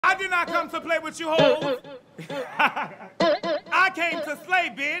I did not come to play with you hoes. I came to slay,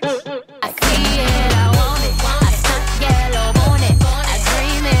 bitch. I see it, I want it. I stuck yellow on it. I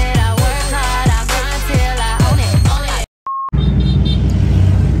dream it, I work hard, I grind till I own it.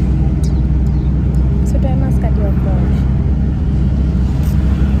 So do I must cut your phone?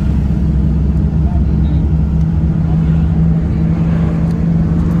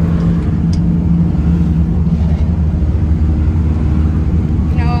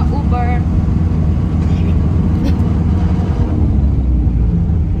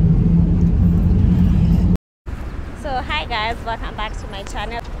 Welcome back to my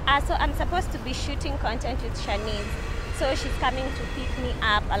channel. So I'm supposed to be shooting content with Shanice. So she's coming to pick me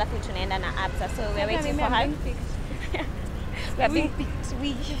up. Alafu tunaenda na Absa. So we're waiting for her. We're being picked.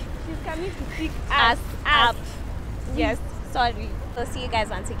 She's coming to pick us up. Yes, sorry. So see you guys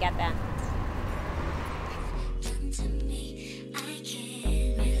once we get there.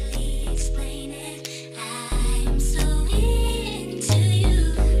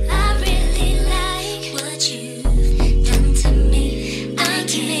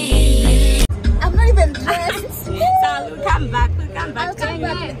 I'll come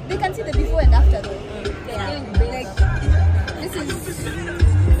back. They can see the before and after though. Yeah. Like, this is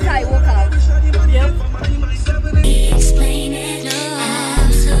how I woke up. Yep. Explain it.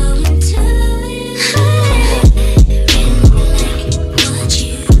 I'm so into what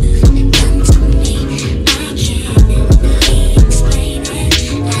you've done to me. I can't explain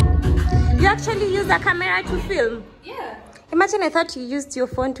it. You actually use a camera to film? Yeah. Imagine I thought you used your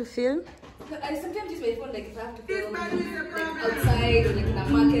phone to film. I sometimes use my phone like if I have to film like outside or like in a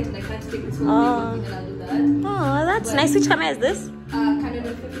market and I can't take this whole thing and I'll do that. Oh, that's nice. Which camera is this? Canon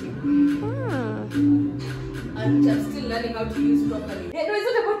 50. And I'm still learning how to use properly. Yeah, no, it's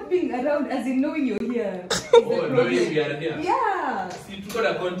not about being around as in knowing you're here. Oh, knowing we are here? Yeah. See, to got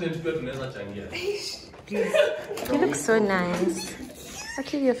a content to tunaweza changia. You look so nice.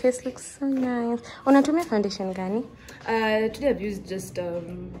 Okay, your face looks so nice. Unatumia foundation gani? Today I've used just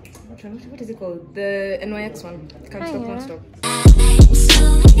what is it called? The NYX one. Can't stop, won't stop. I'm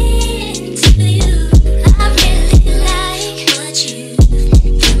so into you. I really like what you've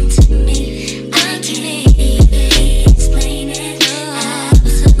done to me. I can't explain it. I'm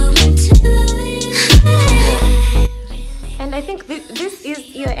so into you. And I think this is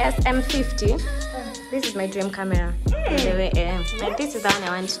EOS M50. This is my dream camera. Like this is the one I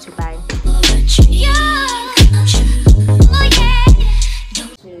want to buy.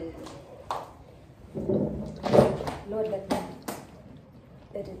 Lord, let me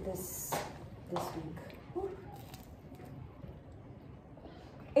edit this week.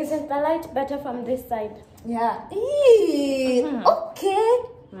 Isn't the light better from this side? Yeah. Okay.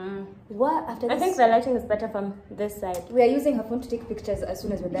 What after this? I think the lighting is better from this side. We are using her phone to take pictures as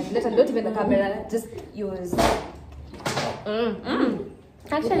soon as we're done. Not even the camera, just yours.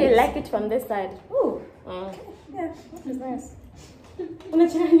 Actually, I like it from this side. Ooh. Okay. Yeah, that's nice.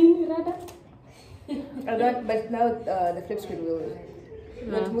 But now the flip screen will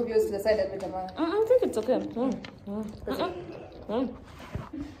move yours to the side a bit more. I think it's okay.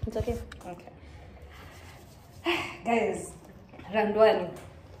 It's okay. Okay. Guys, round one.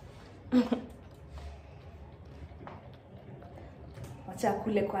 Wacha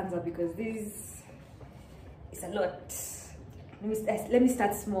kule kwanza because this is a lot. Let me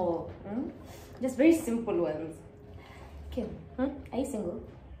start small. Just very simple ones. Kim, are you single?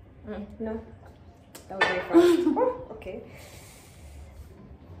 No. That was very fast. Okay.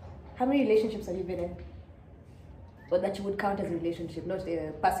 How many relationships have you been in? Or that you would count as a relationship, not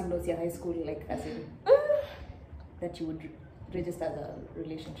passing notes in high school, like as in that you would register as a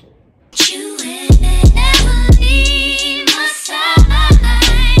relationship. You will never leave my side,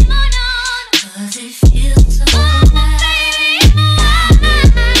 cause it feels so right.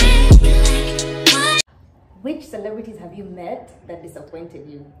 Which celebrities have you met that disappointed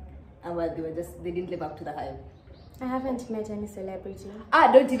you? And well, they didn't live up to the hype? I haven't met any celebrity.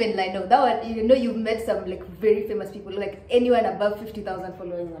 Don't even lie. No, that one, you know, you've met some like very famous people, like anyone above 50,000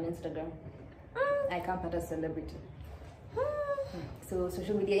 followers on Instagram. I can't put a celebrity. So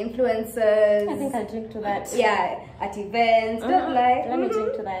social media influencers. I think I'll drink to that. Yeah, at events. Don't lie. Let me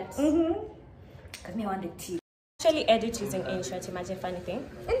drink to that. Because me I want the tea. Actually edit using InShot. Imagine funny thing.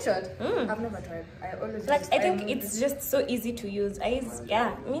 InShot? I've never tried. I always like I think it's just so easy to use.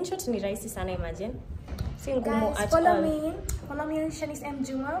 InShot ni rahisi sana, imagine. Guys, follow me on Shanice M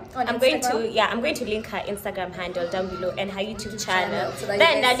Juma on Instagram. I'm going to link her Instagram handle down below and her YouTube channel. So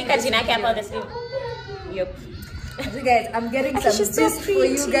then Nadika Jinaki about this. Yep. So guys, I'm getting some gist for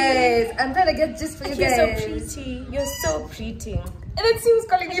you guys. I'm trying to get gist for you guys. You're so pretty. You're so pretty. And then she was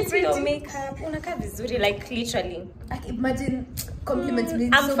calling me Your pretty. makeup. Unakaa vizuri, like literally. Like, imagine compliments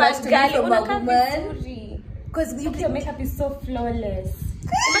mean I'm so much to me girl. from a Unakaa woman. vizuri. Because Your makeup is so flawless.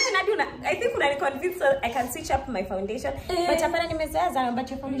 Imagine I think when I convinced so I can switch up my foundation. But hapana nimezoea zangu, but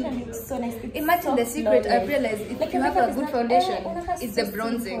your foundation looks so nice. It's imagine so the secret. flawless. I've realized if Like you your have makeup a is good not- foundation, unakaa it's so the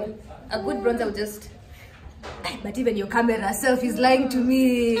bronzing. simple. A good bronzer will just. But even your camera self is lying to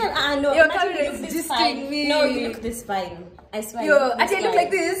me. No, Your imagine camera you is look this gisting fine. me. No, you look this fine. I swear. Yo, you look this actually, I look fine.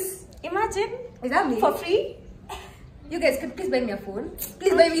 like this. Imagine. Is that me? For free? You guys, can please buy me a phone.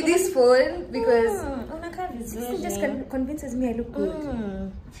 Please buy me this phone because Unakaa vizuri. it just convinces me I look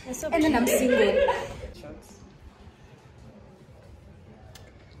good. You're so And then I'm single.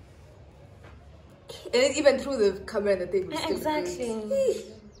 And even through the camera and the thing. it's still Exactly. good.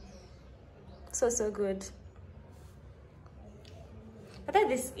 So good. But then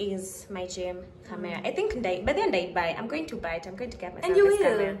this is my gym camera. I think by then I buy. I'm going to buy it. I'm going to get myself And you this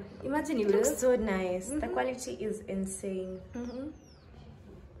will. camera. Imagine you It will. looks so nice. The quality is insane.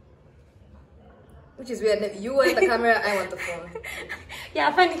 Which is weird. You want the camera, I want the phone.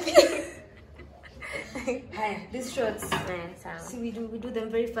 Yeah, funny thing. Hi, these shots. Nice. See, we do them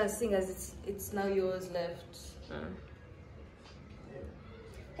very fast, seeing as it's now yours left.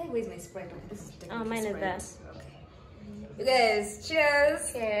 Hey, where's my Sprite? Okay, this is Oh, mine is Sprite. there. Okay. You guys,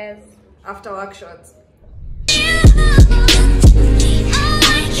 cheers. Cheers. After work shots.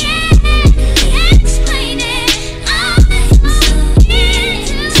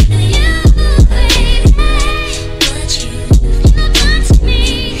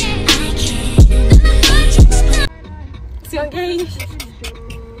 Siongei.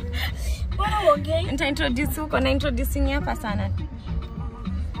 Mbona uongei? Nitaintroduce huko na introducing hapa sana.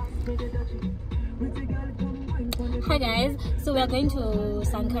 Hi guys, so we are going to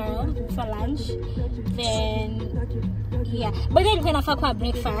Sankara for lunch. Then yeah, but then we're gonna fuck our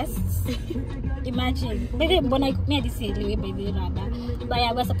breakfast. Imagine, but then when I made this anyway, by the rather. But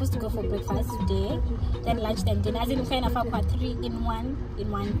yeah, we're supposed to go for breakfast today, then lunch, then dinner. As in, we're gonna fuck our 3 in one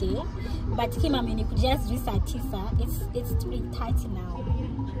day. But him, I mean, you could just research Tisa. It's 3:30 now.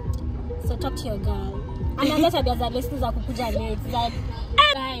 So talk to your girl. And I'm not a lessons za kukuja late. Like,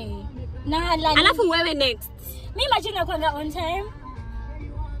 bye. Nah, like. Alafu wewe next. Me imagine I come on time.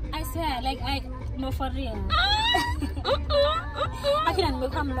 I swear, like no for real. I can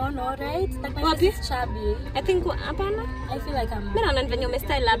make come no, right? Like my face is chubby. I think hapana. I feel like I'm. Mimi naona venye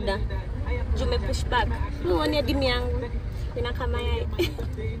umestyle labda. Jume push back. Muone dimi yangu. Ina kama yai.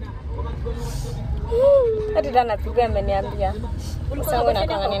 Hadi dana piga ameniambia. Sasa na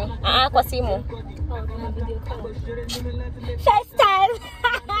kama nini? Kwa simu. Oh, na video call. FaceTime.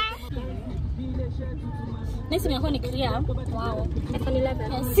 Nesi miyako ni clear. Wow. iPhone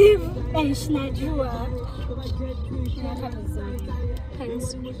 11. Siv. Najua.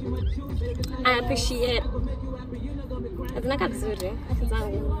 Thanks. I appreciate. Azinaka vizuri.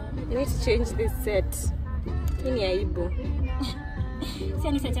 Zangu. I need to change this set. Hii ni aibu.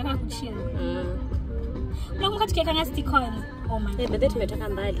 Sasa nisataka kuchill. Unakumbuka tukiweka stick-ons? Oh my god. Bado tumetoka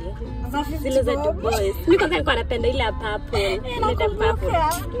mbali. Zile za Du Bois. Mimi kwanza nilikuwa napenda ile ya purple. Ile ya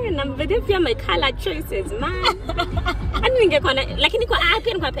purple. Na bado pia my color choices, man. Ani ningekuwa lakini kwa pia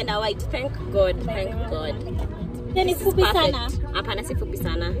nilikuwa napenda white. Thank God. Yani fupi sana. Hapana si fupi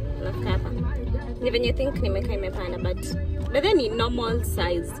sana. Nafika hapa. Ni venye think nimekaa imepana but then ni normal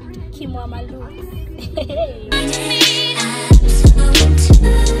size. Kimwa malu.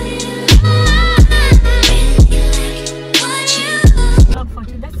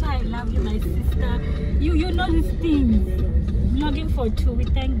 That's why I love you, my sister. You know this thing. Vlogging for 2, we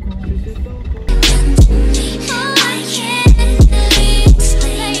thank God. I can't really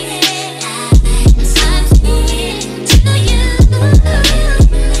explain it. I'm feeling to you like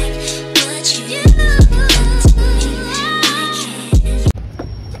what you do to me. I can't.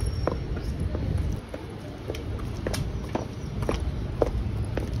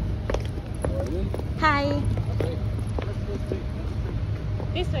 Hi.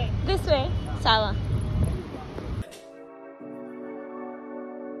 This way. Sawa.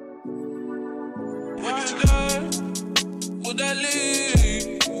 Would I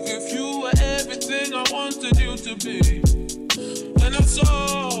leave if you were everything I wanted you to be? When I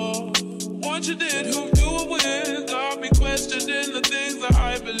saw what you did, who you were with, got me questioning the things that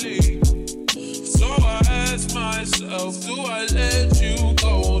I believe. So I asked myself, do I let you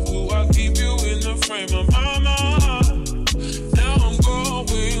go? Do I keep you in the frame of my mind? Now I'm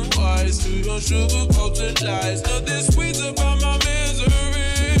growing wise to your sugar-coated lies. Nothing sweet about my misery.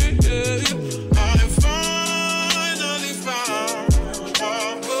 Yeah. I finally found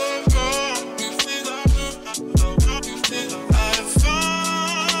what was wrong. I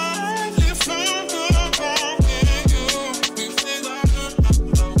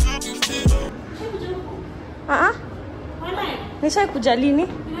Nishaikuja lini?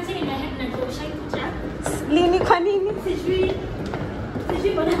 Lini kwa nini? Sijui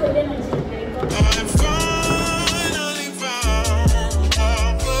mbona kwenda na jina.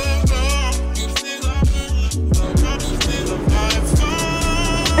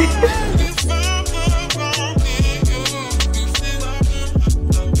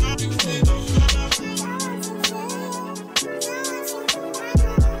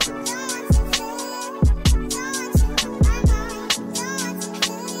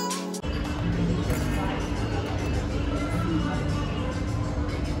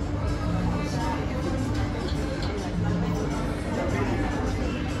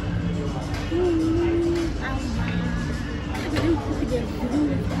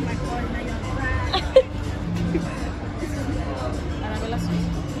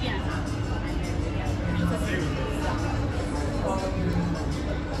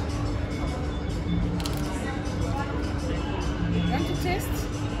 Want to taste?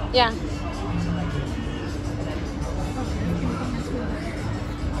 Yeah.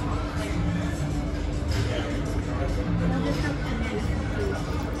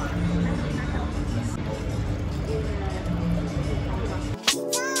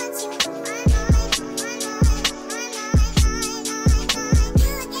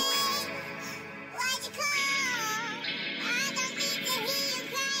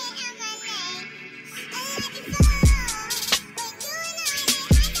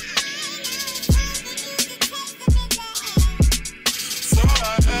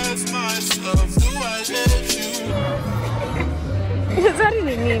 Sorry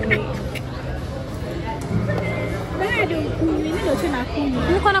ni nini? Bado mimi ndio tunakunywa.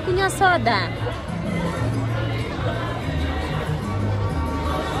 Niko nakunywa soda.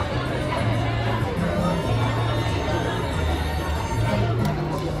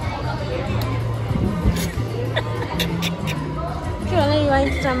 Kila leo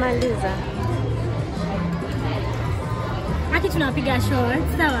tutamaliza. Haki tunapiga shot,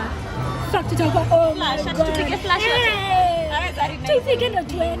 sawa? Fuck tutakuwa oh Flash, my God. tupige flash yote. Hey! Aweza remake. Tupige ndo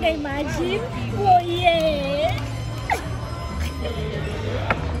tuende, imagine. Oh yeah.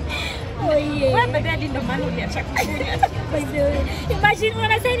 Oh yeah. Wewe badala ndo maana uliacha kukunywa. By the way, imagine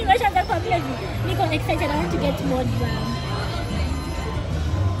when I say nimeshaanza kuambia hivi, niko excited, I want to get more drunk.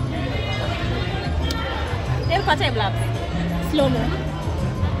 Leo kwa time lapse. Slow mo.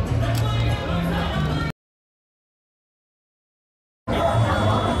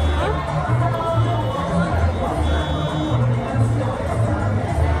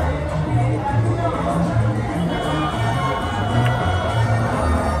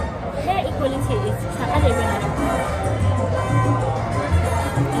 Hair equality is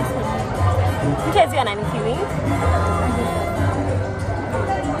Mtezi ananikiwi.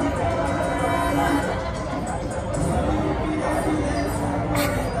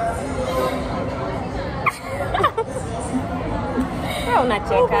 Wewe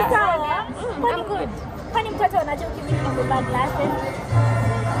unacheka. sawa. I'm good. Kwani mtoto anajua ukimwili na glasses?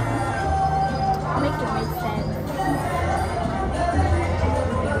 Make it make sense.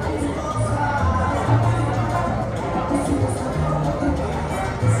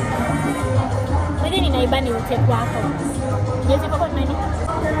 Wewe ninaiba ni utepo wako. Je, utepo wako ni nani?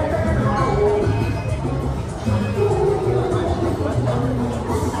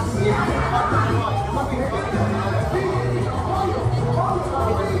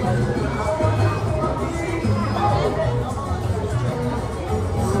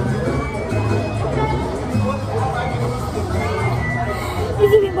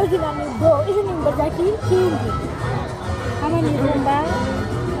 Hizi wimbo zinanibo, hizi ni wimbo za Kihindi. Kama ni rumba,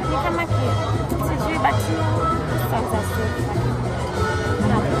 Ni kama sijui but sasa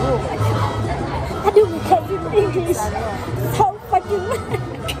na hadi umekazi English. So fucking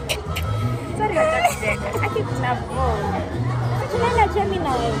sorry watacheka. Akituna bone. tunaenda Gemini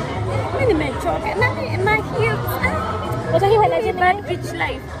na wewe. Mimi nimechoka. Na hiyo Utakiwa na Gemini. bad beach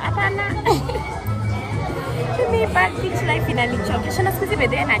life. Hapana. Mimi bad beach life inanichoka. Shana siku hizi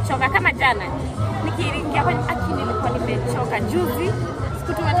bedhe nachoka kama jana. Nikiingia kwa akili nilikuwa nimechoka. Juzi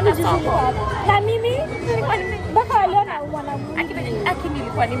siku tumetoka soko. Na mimi Nilikuwa mpaka leo na mwanamke. akili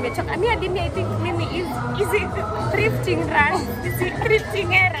nilikuwa nimechoka. Mimi hadi I think mimi is thrifting run. Is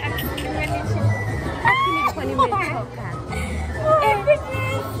thrifting era. Akili nilikuwa nimechoka.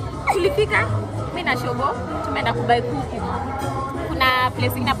 Tulifika mimi na Shobo tumeenda kubai kuku. Kuna place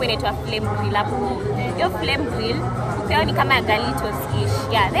ingine hapo inaitwa Flame Grill hapo. Hiyo Flame Grill ukao ni kama Galitos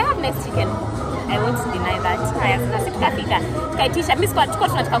ish. Yeah, they have nice chicken. I won't deny that. Haya, sasa tukafika. Tukaitisha mimi sikuwa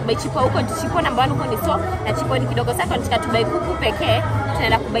tunataka kubai chipo huko, chipo namba 1 huko ni so na chipo ni kidogo sana, tunataka tubai kuku pekee.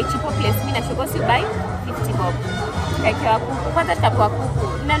 Tunaenda kubai chipo place mimi na Shobo si buy 50 bob. tukaekewa kuku. Kwanza tukapewa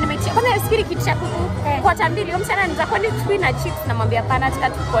kuku. Na nimetia. Kwanza nafikiri kitu cha kuku kwata mbili. Mchana niza kwani na chips namwambia pana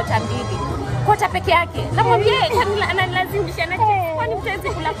tukatu kwata mbili. Kwata peke yake. Namwambia ananilazimisha na chips. Kwani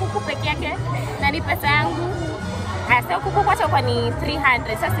mtaweza kula kuku peke yake? Na ni pesa yangu. Sasa kuku kwata kwa ni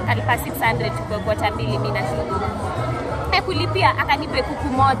 300. Sasa nikalipa 600 kwa kwata mbili mimi na shilingi. Kulipia akanipe kuku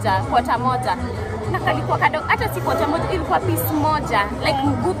moja, kwata moja. Na kalikuwa kadogo, hata si kwata moja, ilikuwa piece moja, like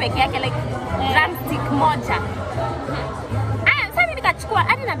mguu peke yake, like drumstick moja. Sasa nikachukua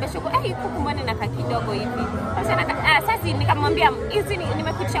hadi na besho, kuku mbona inakaa kidogo hivi. Sasa nikamwambia hizi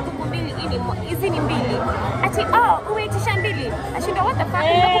nimekutisha kuku mbili, hizi ni mbili. Ati umeitisha mbili. Ashinda what the fuck,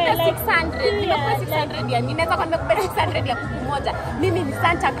 nimekupa 600. Nimekupa 600 ya nini? Naweza kwa nimekupa 600 ya kuku moja. Mimi ni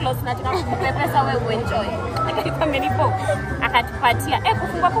Santa Claus na tunakupa pesa wewe enjoy. Akanipa menipo. Akatupatia.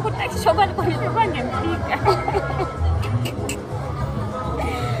 Kufungua kuku tutakishoga ni kwa ningempika.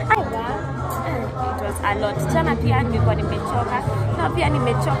 A lot. Jana pia nilikuwa nimechoka. Na pia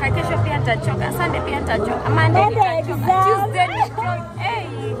nimechoka. Kesho pia nitachoka. Sunday pia nitachoka. Monday nitachoka. Tuesday nitachoka.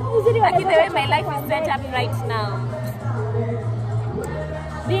 Like the way my life is set up right now.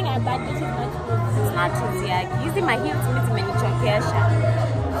 Being a bad bitch is not easy. Hizi my heels mimi zimenichokesha.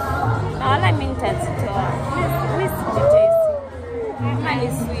 Na wala mimi nitazitoa. Mimi sijitesi.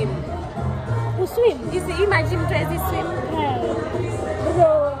 Mimi swim. Uswim? Hizi imagine mtu hizi swim.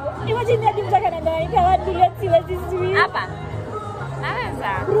 Imagine hadi mtaka na ndani kwa 1 million siwezi swim. Hapa.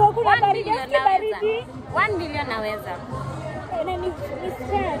 Naweza. Bro, kuna baridi. 1 million naweza. Na ni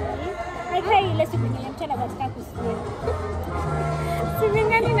scary. Haikai ile siku nyingine mtana katika kuswim. Swimming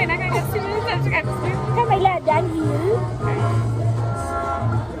gani na nataka swimming katika kuswim kama ile downhill.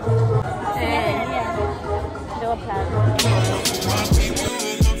 Ndio plan.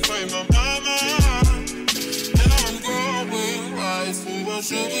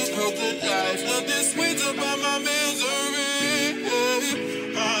 Sugarcoat the life, nothing sweet about my misery.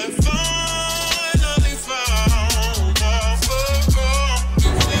 I finally found a girl.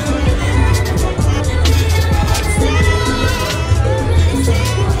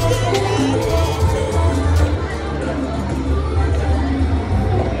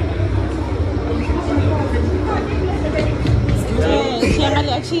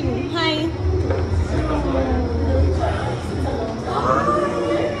 Ukiangalia chini. Hi.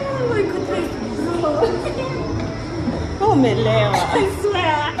 Umelewa. I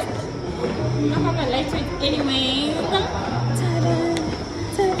swear. I'm not gonna light it anyway. Ta-da.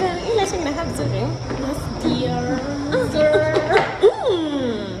 Ta-da. You lighting the hat today? Yes, dear. Sir.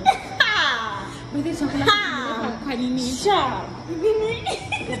 With this chocolate. Sharp.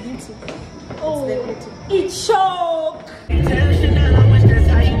 Oh, it's shock.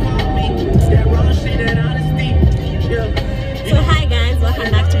 So hi guys,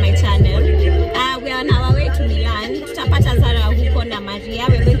 welcome back to my channel. We are on our way to Milan. Tutapata Zara huko na Maria.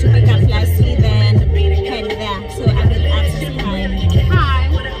 We're going to pick up Lassie, then head there. So I will ask hi.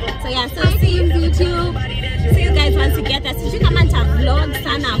 So yeah, so see you YouTube. See you guys once you get there. Sijui kama nita vlog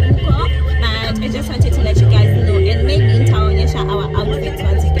sana huko, but I just wanted to let you guys know, and maybe nitaonyesha our outfits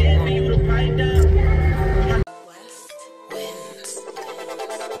once you get there.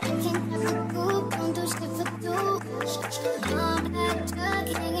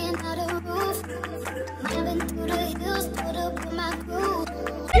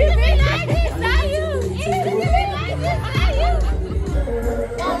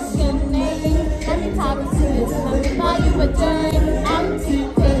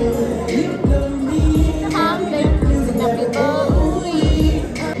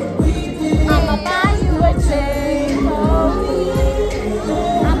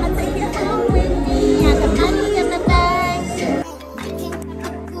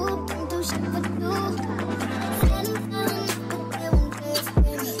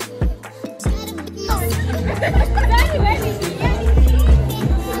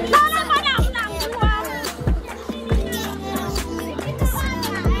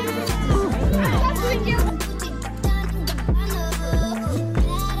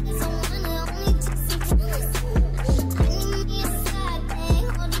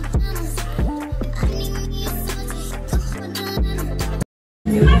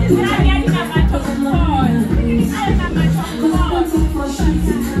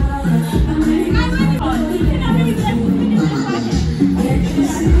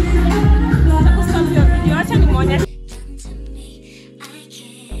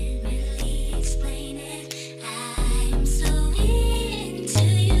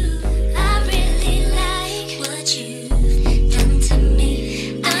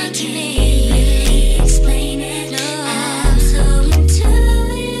 Explain it. I'm so into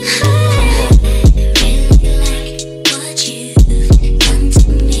you.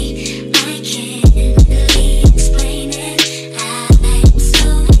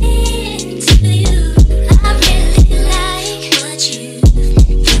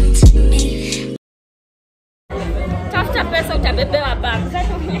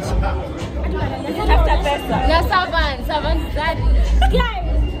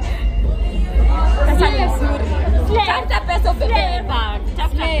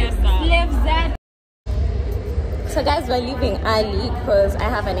 so guys, we're leaving early because I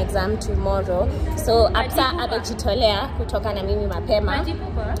have an exam tomorrow. So after amejitolea kutoka na mimi mapema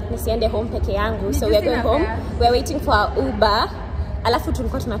nisiende home peke yangu. So we're going home. We're waiting for our Uber. Alafu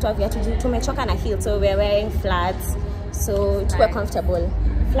tulikuwa tunatoa viatu juu tumechoka na heel, so we're wearing flats. So to be comfortable.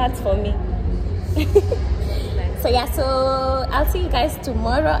 Flats for me. So yeah, so I'll see you guys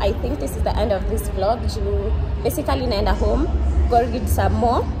tomorrow. I think this is the end of this vlog. Basically naenda home, go read some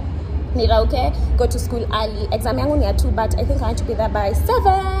more. Nirauke, go to school early. Exam yangu ni at 2, but I think I have to be there by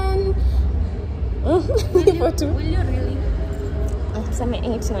 7. Will you really? Some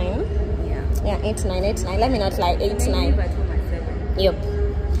 8, 9. Yeah, 8, 9, 8, 9. Let me not lie, 8, 9. Yep.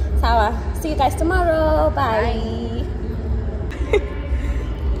 Sawa. See you guys tomorrow. Bye.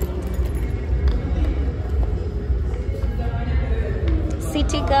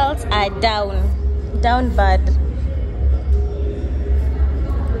 City girls are down bad.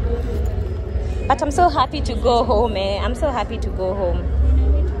 But I'm so happy to go home, I'm so happy to go home.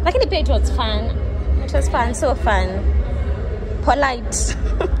 Lakini pia it was fun. It was fun, so fun. Polite.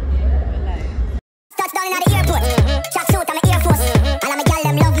 Touchdown in the airport. Tracksuit and my Air Force.